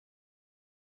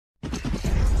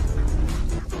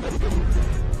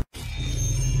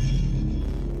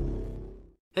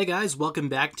Hey guys, welcome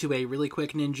back to a really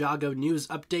quick Ninjago news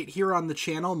update here on the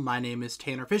channel. My name is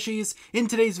TannerFishies. In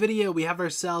today's video, we have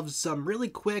ourselves some really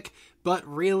quick but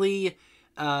really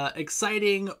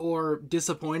exciting or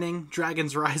disappointing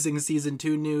Dragons Rising Season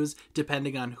 2 news,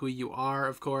 depending on who you are,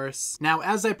 of course. Now,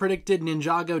 as I predicted,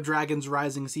 Ninjago Dragons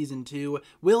Rising Season 2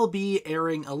 will be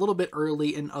airing a little bit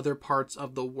early in other parts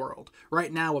of the world.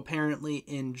 Right now, apparently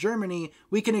in Germany,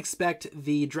 we can expect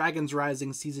the Dragons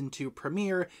Rising Season 2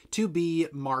 premiere to be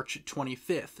March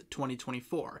 25th,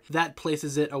 2024. That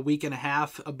places it a week and a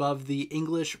half above the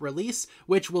English release,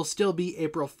 which will still be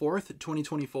April 4th,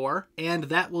 2024, and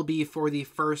that will be for the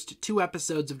first 2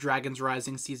 episodes of Dragons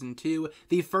Rising Season 2.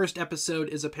 The first episode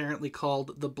is apparently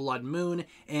called The Blood Moon,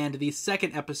 and the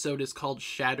second episode is called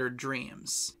Shattered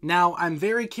Dreams. Now, I'm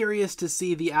very curious to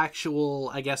see the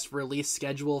actual, I guess, release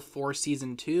schedule for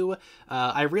Season 2.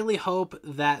 I really hope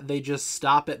that they just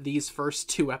stop at these first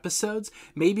 2 episodes.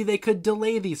 Maybe they could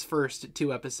delay these first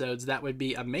 2 episodes. That would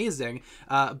be amazing.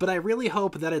 But I really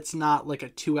hope that it's not like a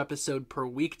 2 episode per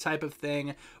week type of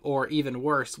thing, or even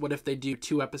worse, what if they do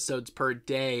 2 episodes per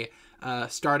day,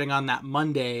 starting on that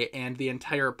Monday, and the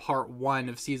entire part 1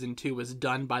 of Season 2 was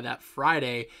done by that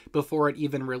Friday before it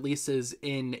even releases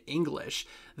in English.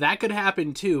 That could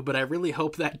happen too, but I really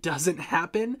hope that doesn't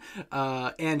happen.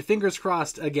 And fingers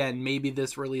crossed, again, maybe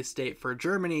this release date for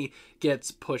Germany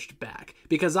gets pushed back,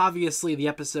 because obviously the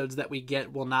episodes that we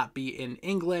get will not be in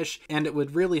English, and it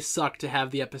would really suck to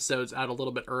have the episodes out a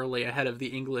little bit early ahead of the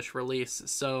English release.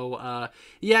 So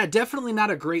yeah, definitely not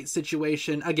a great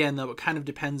situation. Again, though, it kind of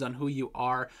depends on who you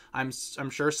are. I'm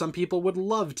sure some people would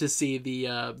love to see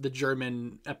the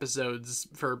German episodes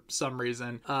for some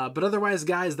reason. But otherwise,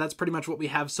 guys, that's pretty much what we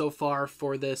have so far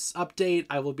for this update.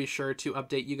 I will be sure to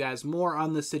update you guys more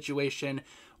on this situation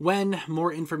when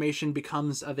more information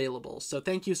becomes available. So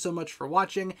thank you so much for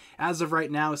watching. As of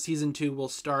right now, Season 2 will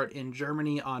start in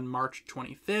Germany on March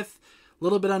 25th, a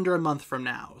little bit under a month from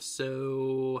now.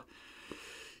 So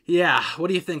yeah, what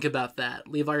do you think about that?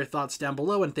 Leave all your thoughts down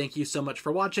below, and thank you so much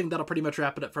for watching. That'll pretty much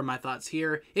wrap it up for my thoughts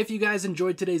here. If you guys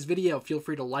enjoyed today's video, feel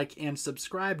free to like and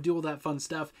subscribe, do all that fun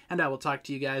stuff, and I will talk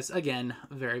to you guys again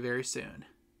very, very soon.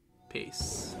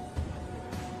 Peace.